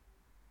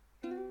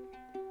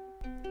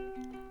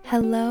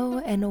Hello,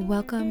 and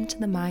welcome to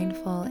the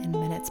Mindful in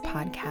Minutes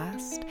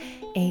podcast,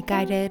 a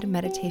guided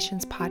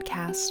meditations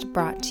podcast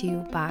brought to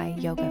you by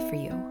Yoga for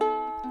You.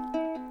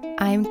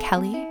 I'm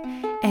Kelly,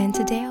 and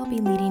today I'll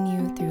be leading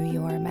you through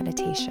your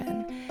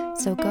meditation.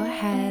 So go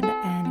ahead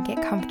and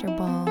get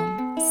comfortable,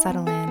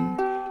 settle in,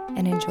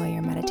 and enjoy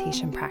your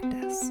meditation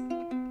practice.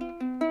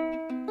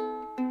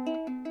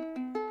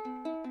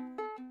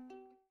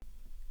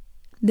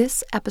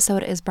 This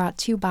episode is brought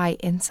to you by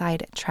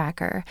Insight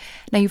Tracker.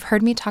 Now, you've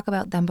heard me talk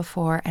about them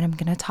before, and I'm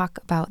going to talk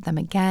about them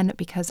again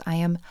because I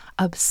am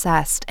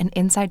obsessed. And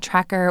Insight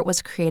Tracker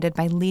was created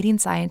by leading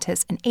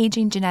scientists in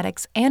aging,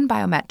 genetics, and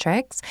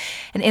biometrics.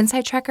 And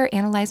Insight Tracker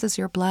analyzes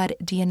your blood,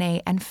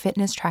 DNA, and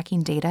fitness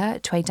tracking data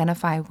to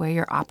identify where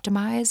you're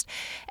optimized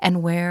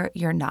and where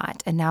you're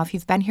not. And now, if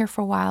you've been here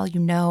for a while, you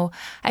know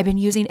I've been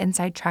using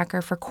Insight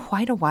Tracker for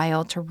quite a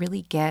while to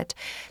really get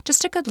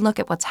just a good look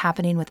at what's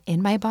happening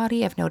within my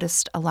body. I've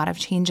noticed a lot of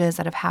changes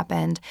that have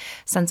happened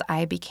since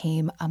I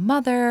became a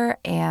mother,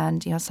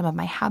 and some of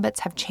my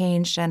habits have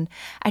changed, and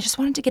I just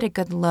wanted to get a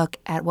good look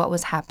at what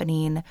was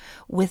happening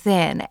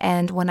within.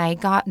 And when I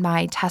got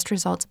my test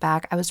results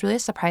back, I was really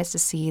surprised to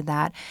see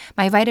that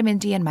my vitamin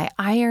D and my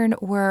iron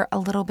were a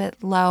little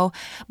bit low,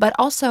 but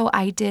also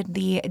I did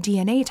the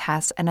DNA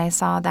test, and I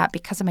saw that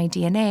because of my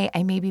DNA,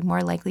 I may be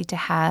more likely to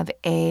have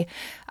a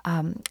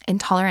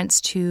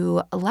intolerance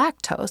to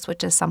lactose,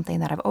 which is something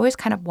that I've always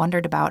kind of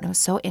wondered about. And it was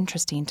so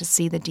interesting to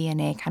see the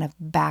DNA kind of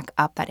back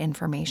up that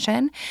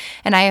information.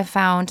 And I have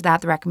found that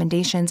the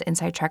recommendations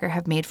Insight Tracker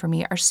have made for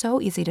me are so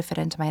easy to fit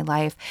into my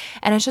life.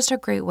 And it's just a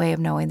great way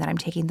of knowing that I'm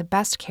taking the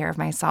best care of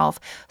myself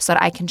so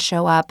that I can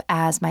show up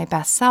as my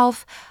best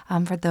self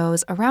for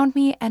those around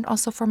me and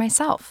also for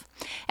myself.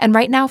 And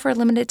right now, for a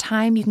limited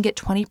time, you can get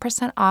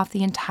 20% off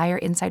the entire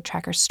Insight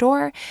Tracker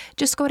store.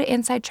 Just go to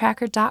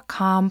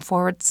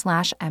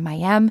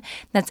insighttracker.com/MIM.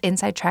 That's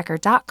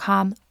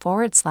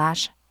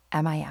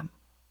insighttracker.com/MIM.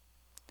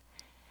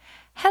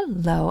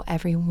 Hello,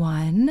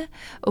 everyone.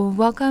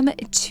 Welcome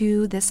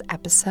to this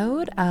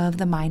episode of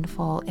the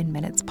Mindful in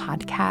Minutes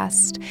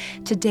podcast.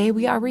 Today,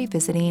 we are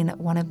revisiting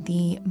one of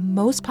the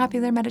most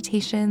popular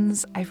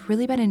meditations I've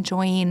really been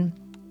enjoying,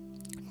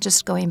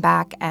 just going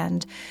back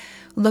and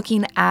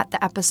looking at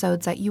the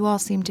episodes that you all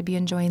seem to be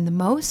enjoying the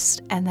most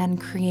and then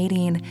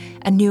creating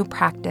a new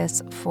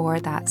practice for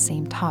that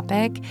same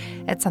topic.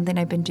 It's something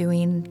I've been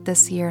doing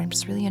this year. I'm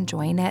just really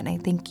enjoying it, and I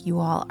think you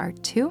all are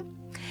too.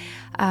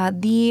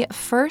 The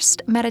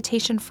first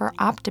meditation for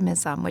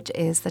optimism, which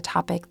is the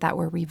topic that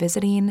we're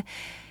revisiting,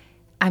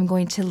 I'm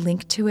going to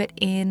link to it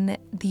in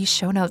the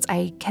show notes.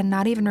 I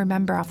cannot even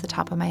remember off the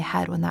top of my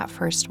head when that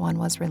first one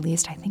was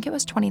released. I think it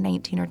was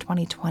 2019 or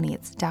 2020.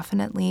 It's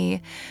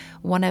definitely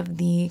one of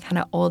the kind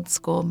of old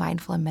school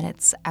Mindful in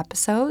Minutes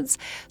episodes.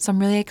 So I'm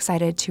really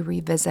excited to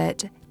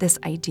revisit this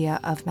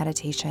idea of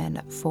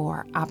meditation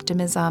for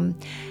optimism.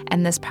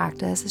 And this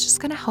practice is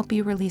just going to help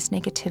you release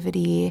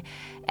negativity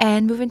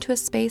and move into a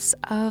space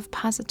of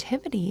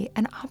positivity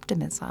and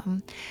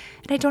optimism.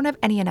 And I don't have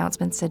any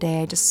announcements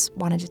today. I just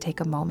wanted to take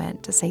a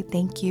moment to say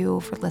thank you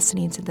for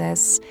listening to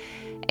this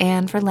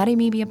and for letting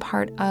me be a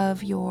part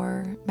of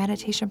your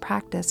meditation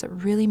practice. It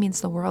really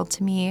means the world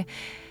to me.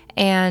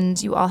 And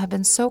you all have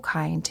been so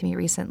kind to me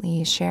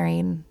recently,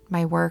 sharing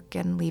my work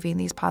and leaving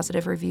these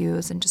positive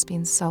reviews and just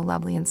being so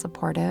lovely and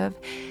supportive.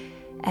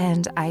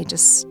 And I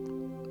just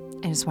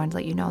wanted to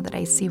let you know that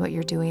I see what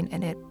you're doing,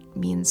 and it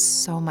means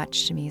so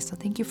much to me. So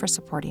thank you for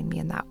supporting me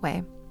in that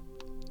way.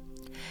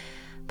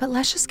 But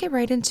let's just get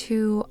right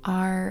into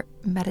our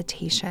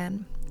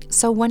meditation.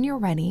 So when you're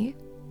ready,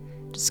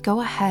 just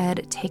go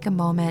ahead, take a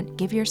moment,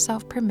 give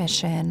yourself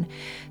permission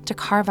to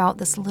carve out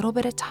this little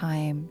bit of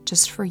time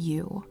just for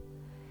you,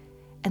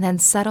 and then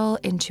settle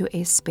into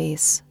a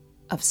space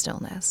of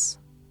stillness.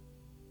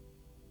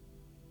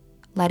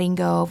 Letting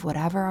go of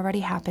whatever already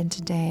happened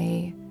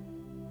today,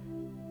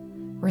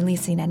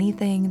 releasing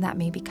anything that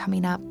may be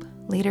coming up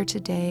later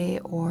today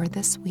or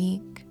this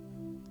week.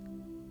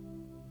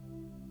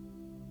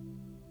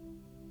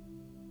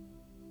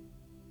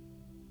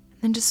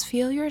 And then just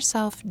feel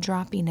yourself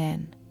dropping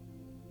in,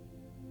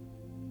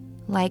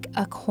 like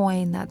a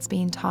coin that's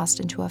being tossed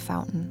into a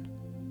fountain.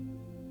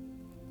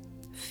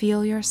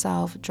 Feel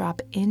yourself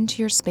drop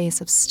into your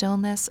space of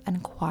stillness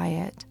and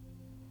quiet.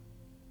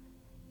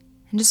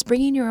 And just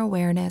bringing your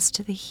awareness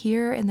to the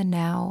here and the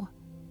now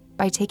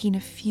by taking a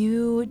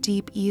few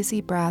deep,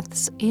 easy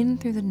breaths in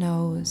through the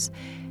nose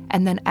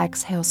and then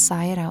exhale,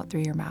 sigh it out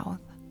through your mouth.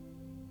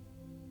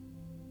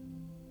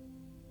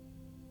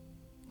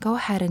 Go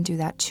ahead and do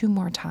that 2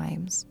 more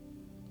times.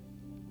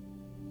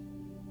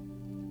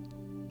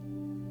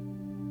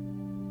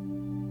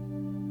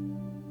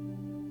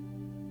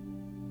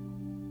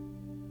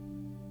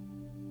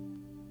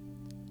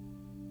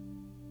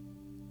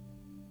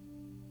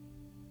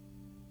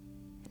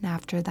 And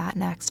after that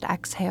next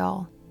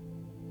exhale,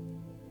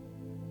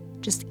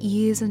 just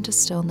ease into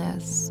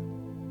stillness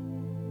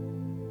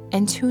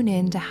and tune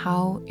in to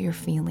how you're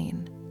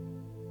feeling.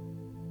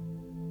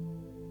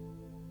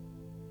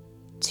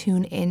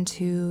 Tune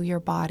into your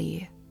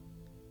body.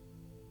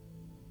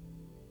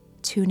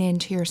 tune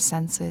into your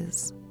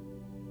senses.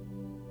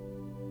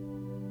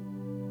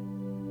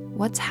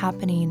 What's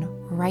happening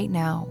right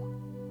now?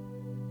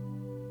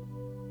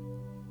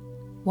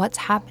 What's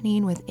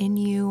happening within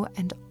you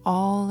and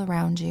all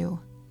around you?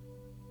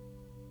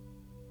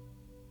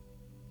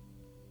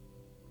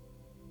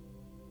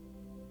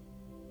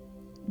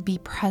 Be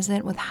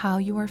present with how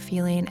you are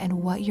feeling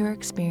and what you're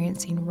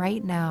experiencing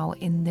right now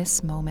in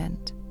this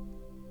moment.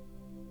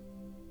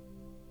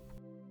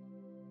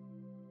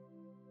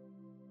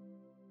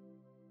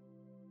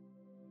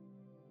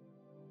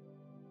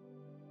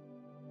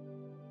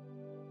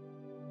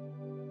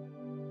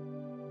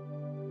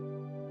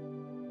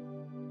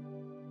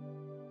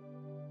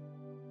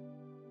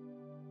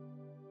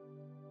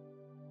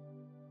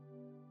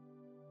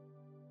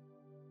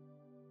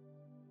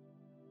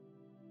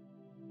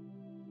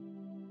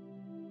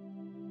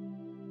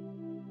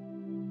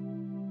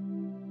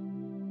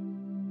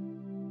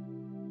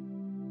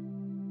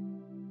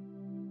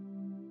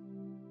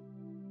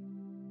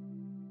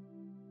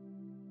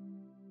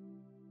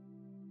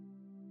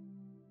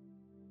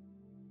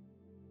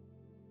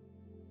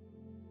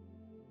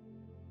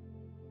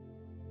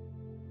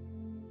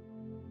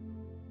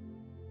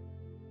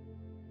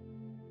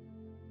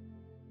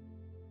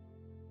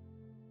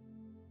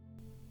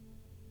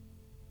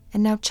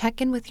 And now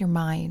check in with your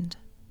mind.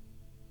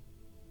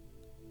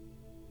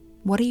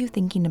 What are you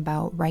thinking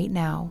about right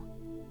now?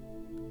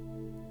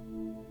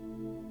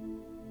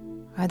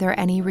 Are there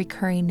any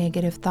recurring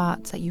negative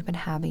thoughts that you've been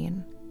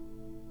having?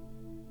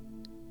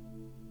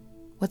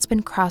 What's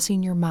been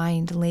crossing your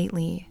mind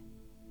lately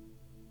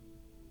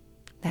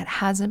that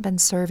hasn't been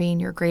serving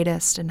your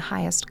greatest and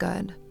highest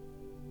good?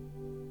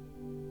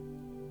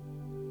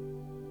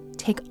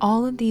 Take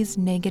all of these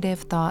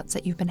negative thoughts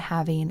that you've been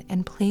having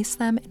and place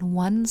them in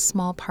one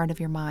small part of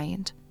your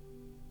mind.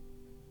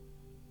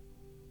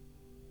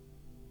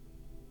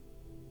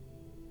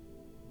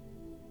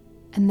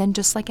 And then,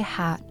 just like a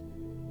hat,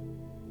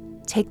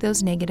 take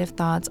those negative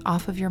thoughts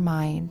off of your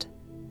mind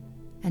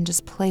and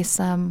just place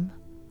them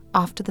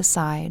off to the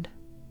side.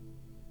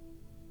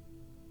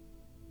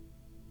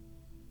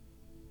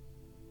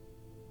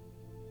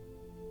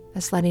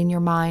 Just letting your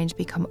mind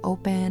become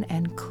open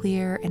and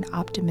clear and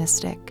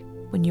optimistic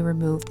when you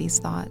remove these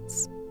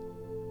thoughts.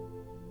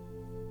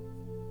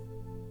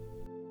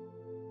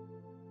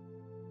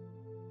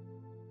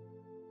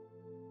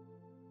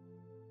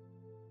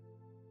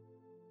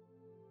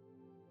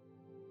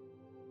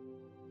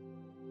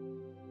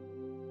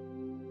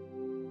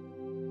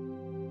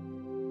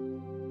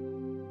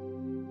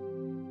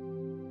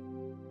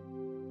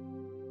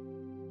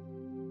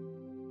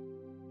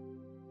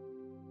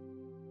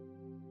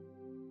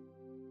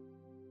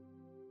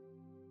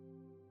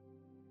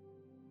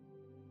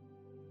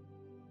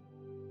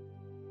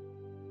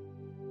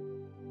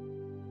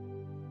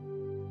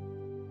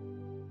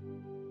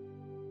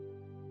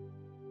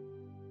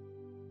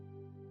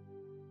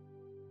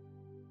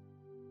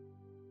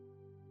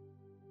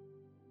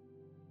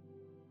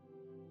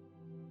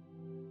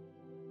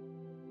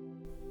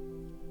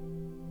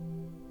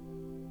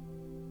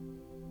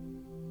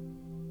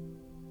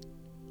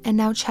 And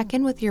now check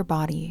in with your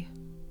body.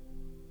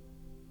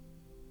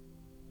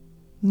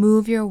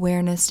 Move your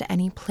awareness to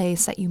any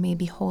place that you may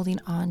be holding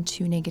on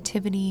to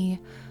negativity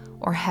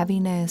or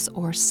heaviness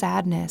or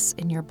sadness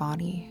in your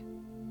body.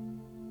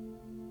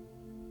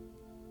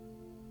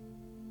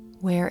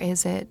 Where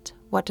is it?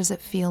 What does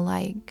it feel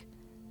like?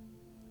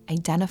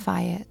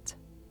 Identify it.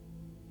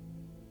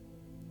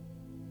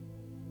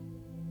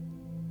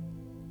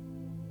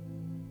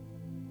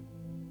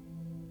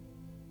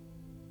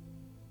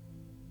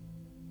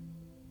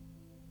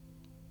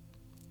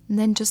 And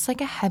then, just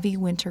like a heavy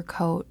winter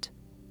coat,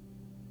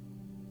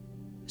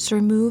 just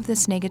remove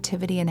this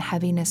negativity and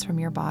heaviness from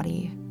your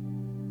body,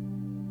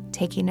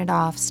 taking it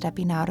off,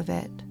 stepping out of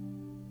it,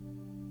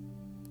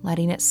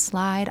 letting it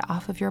slide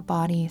off of your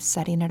body,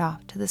 setting it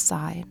off to the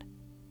side,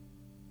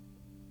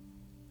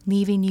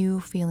 leaving you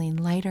feeling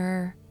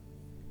lighter,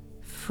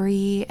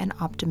 free, and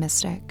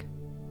optimistic.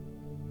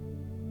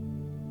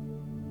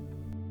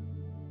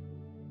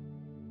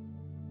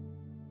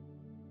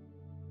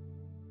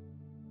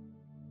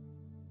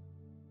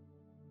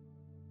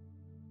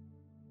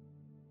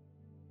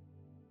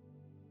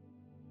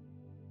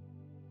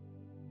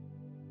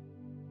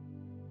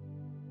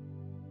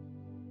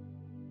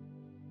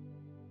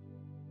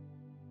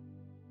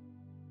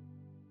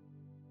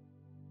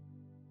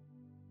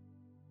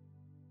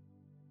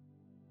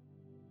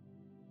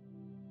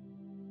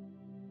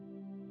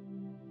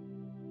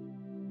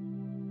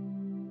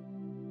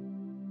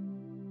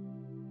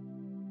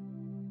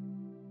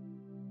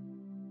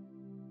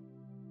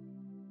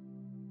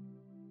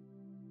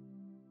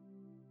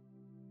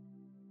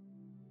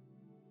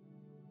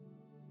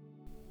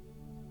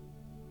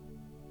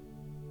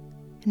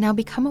 And now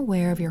become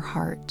aware of your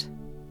heart.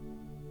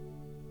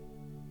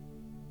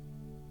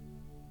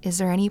 Is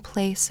there any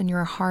place in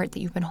your heart that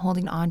you've been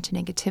holding on to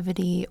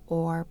negativity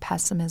or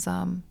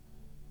pessimism?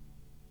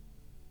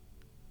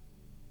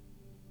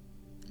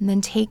 And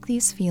then take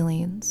these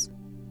feelings,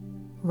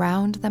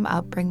 round them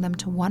up, bring them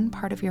to one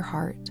part of your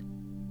heart.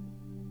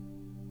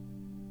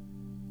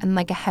 And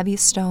like a heavy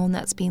stone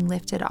that's being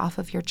lifted off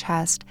of your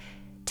chest,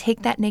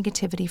 take that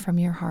negativity from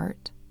your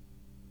heart.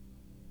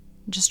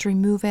 Just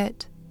remove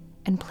it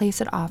and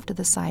place it off to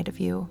the side of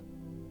you.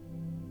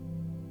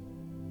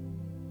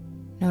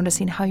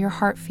 Noticing how your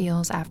heart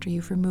feels after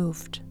you've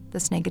removed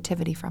this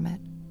negativity from it.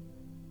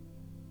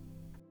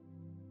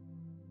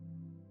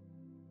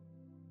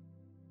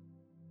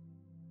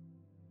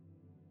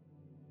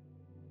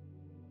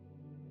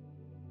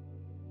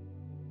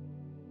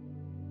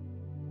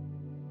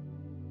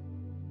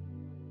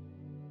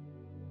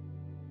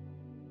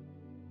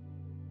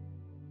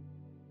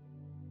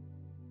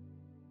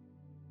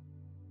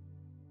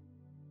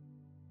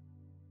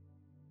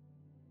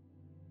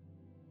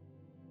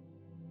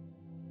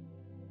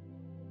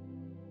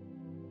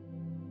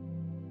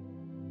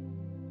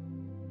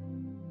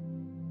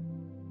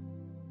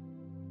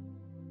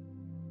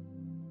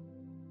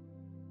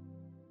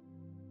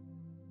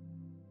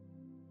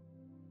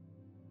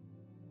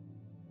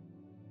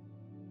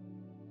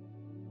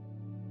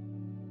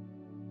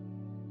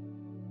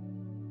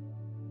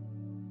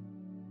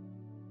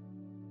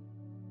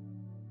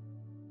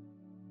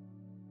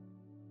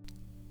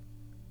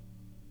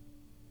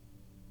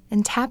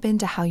 And tap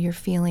into how you're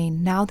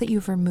feeling now that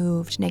you've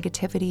removed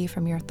negativity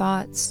from your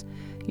thoughts,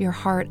 your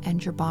heart,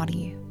 and your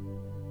body.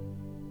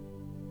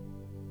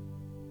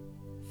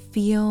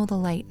 Feel the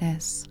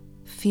lightness,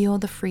 feel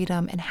the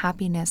freedom and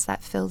happiness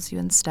that fills you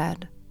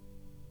instead.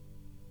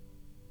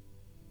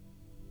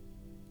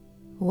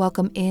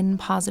 Welcome in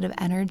positive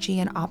energy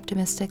and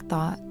optimistic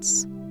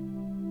thoughts.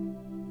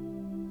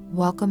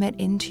 Welcome it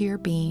into your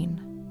being,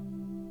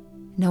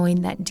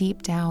 knowing that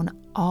deep down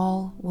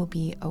all will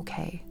be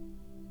okay.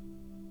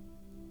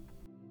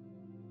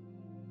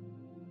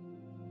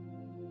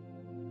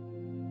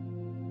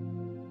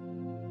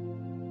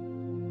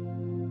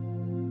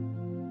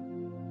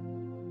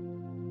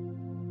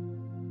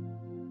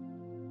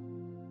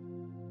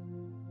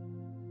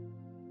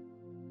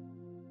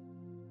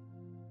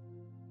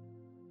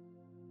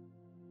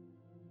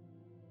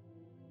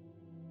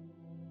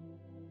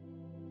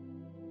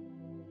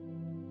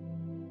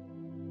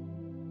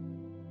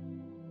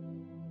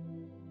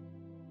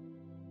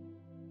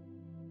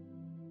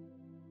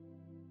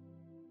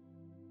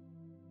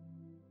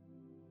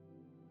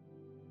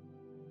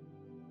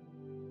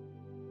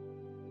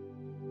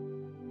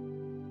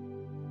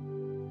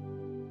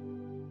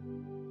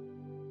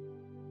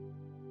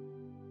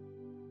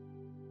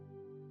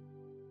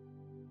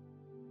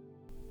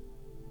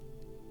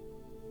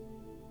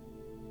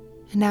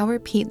 And now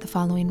repeat the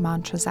following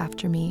mantras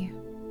after me.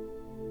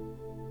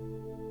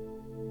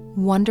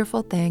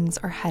 Wonderful things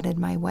are headed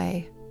my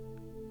way.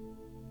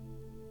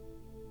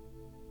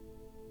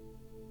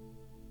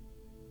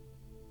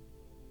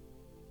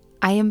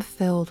 I am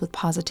filled with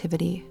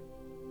positivity.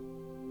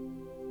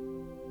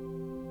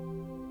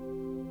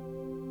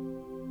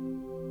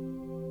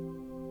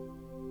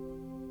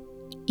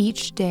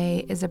 Each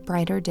day is a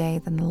brighter day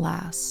than the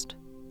last.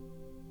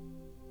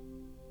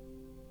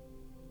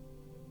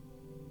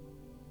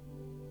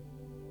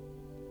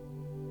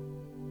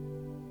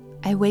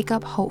 I wake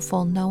up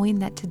hopeful knowing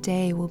that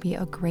today will be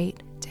a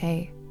great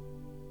day.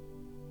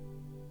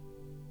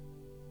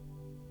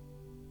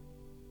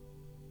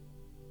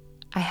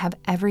 I have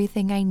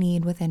everything I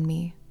need within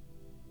me.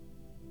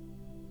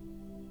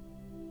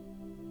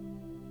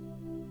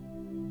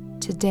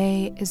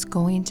 Today is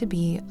going to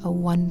be a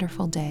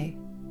wonderful day.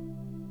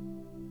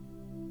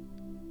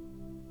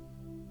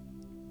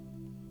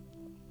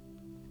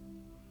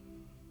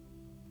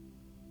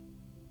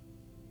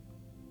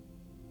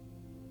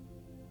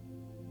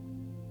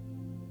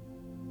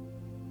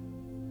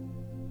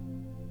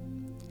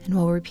 And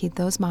we'll repeat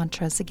those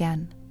mantras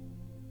again.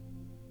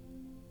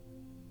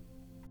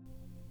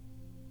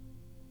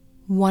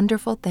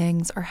 Wonderful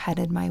things are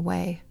headed my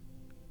way.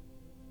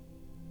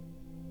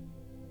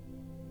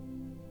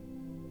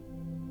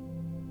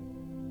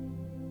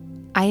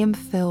 I am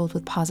filled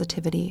with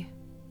positivity.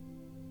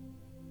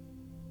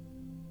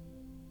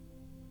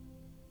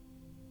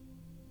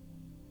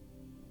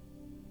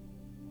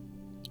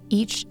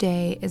 Each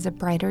day is a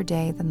brighter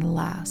day than the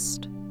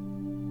last.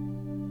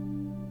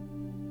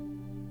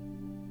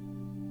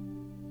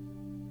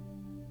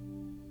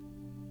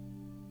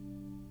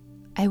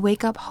 I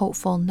wake up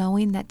hopeful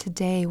knowing that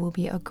today will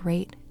be a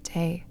great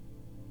day.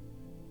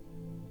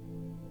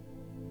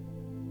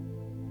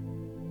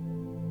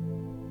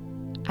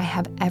 I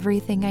have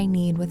everything I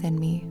need within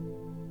me.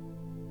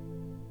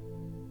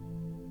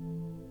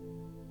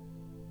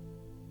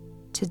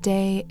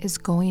 Today is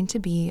going to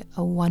be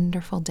a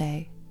wonderful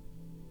day.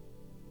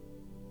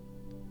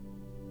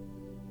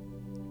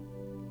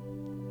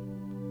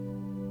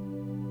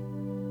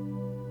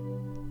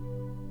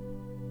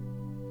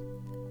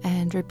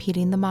 And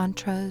repeating the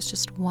mantras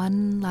just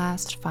one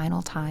last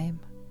final time.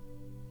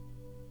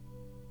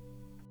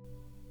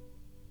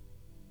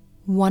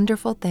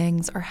 Wonderful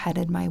things are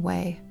headed my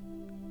way.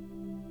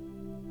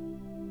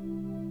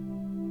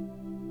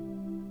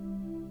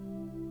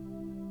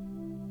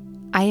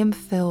 I am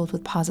filled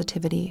with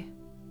positivity.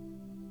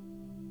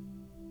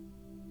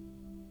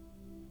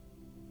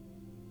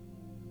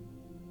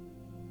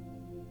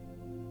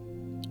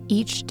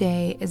 Each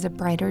day is a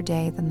brighter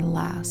day than the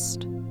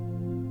last.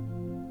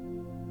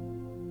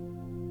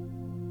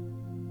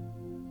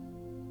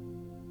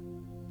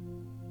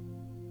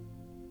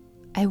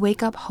 I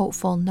wake up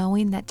hopeful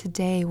knowing that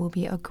today will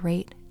be a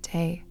great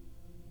day.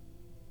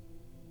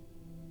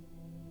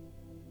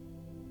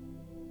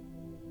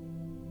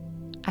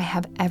 I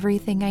have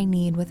everything I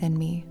need within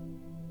me.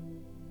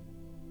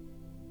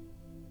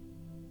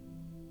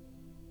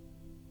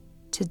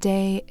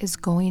 Today is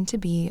going to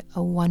be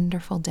a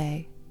wonderful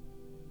day.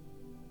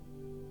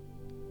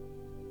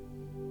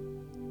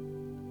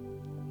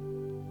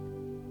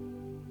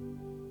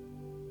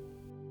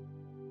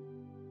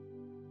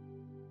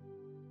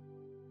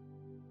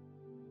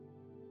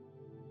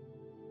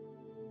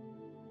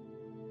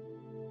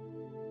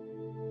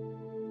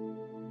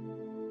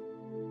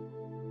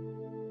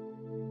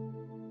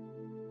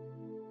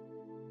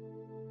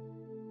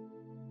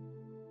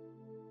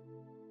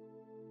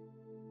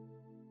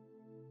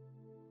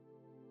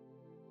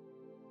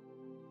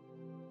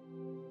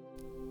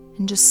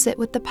 And just sit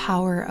with the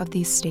power of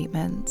these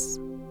statements,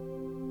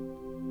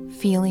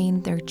 feeling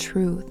their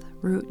truth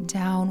root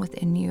down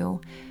within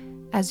you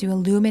as you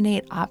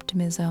illuminate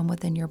optimism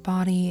within your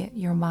body,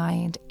 your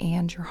mind,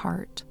 and your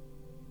heart.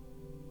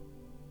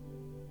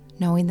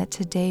 Knowing that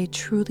today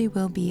truly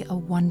will be a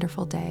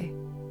wonderful day.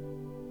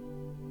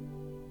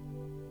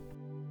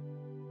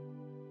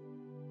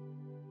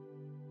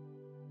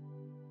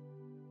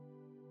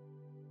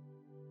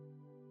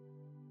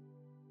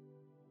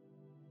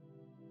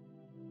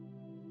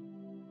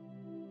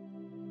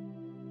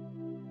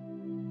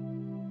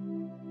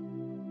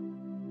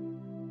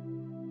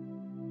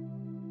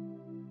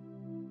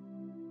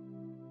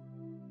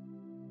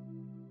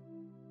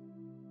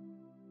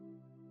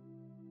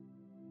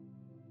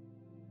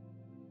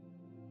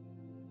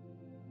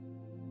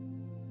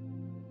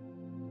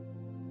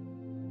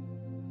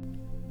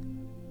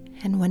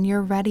 And when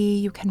you're ready,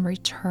 you can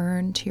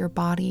return to your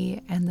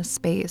body and the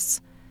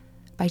space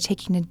by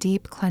taking a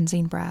deep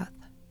cleansing breath,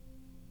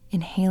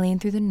 inhaling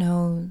through the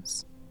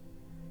nose,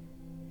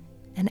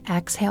 and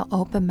exhale,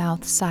 open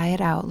mouth, sigh it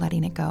out,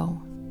 letting it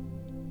go.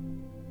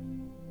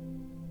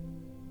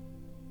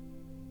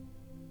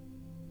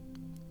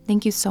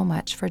 Thank you so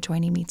much for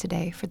joining me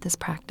today for this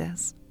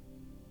practice.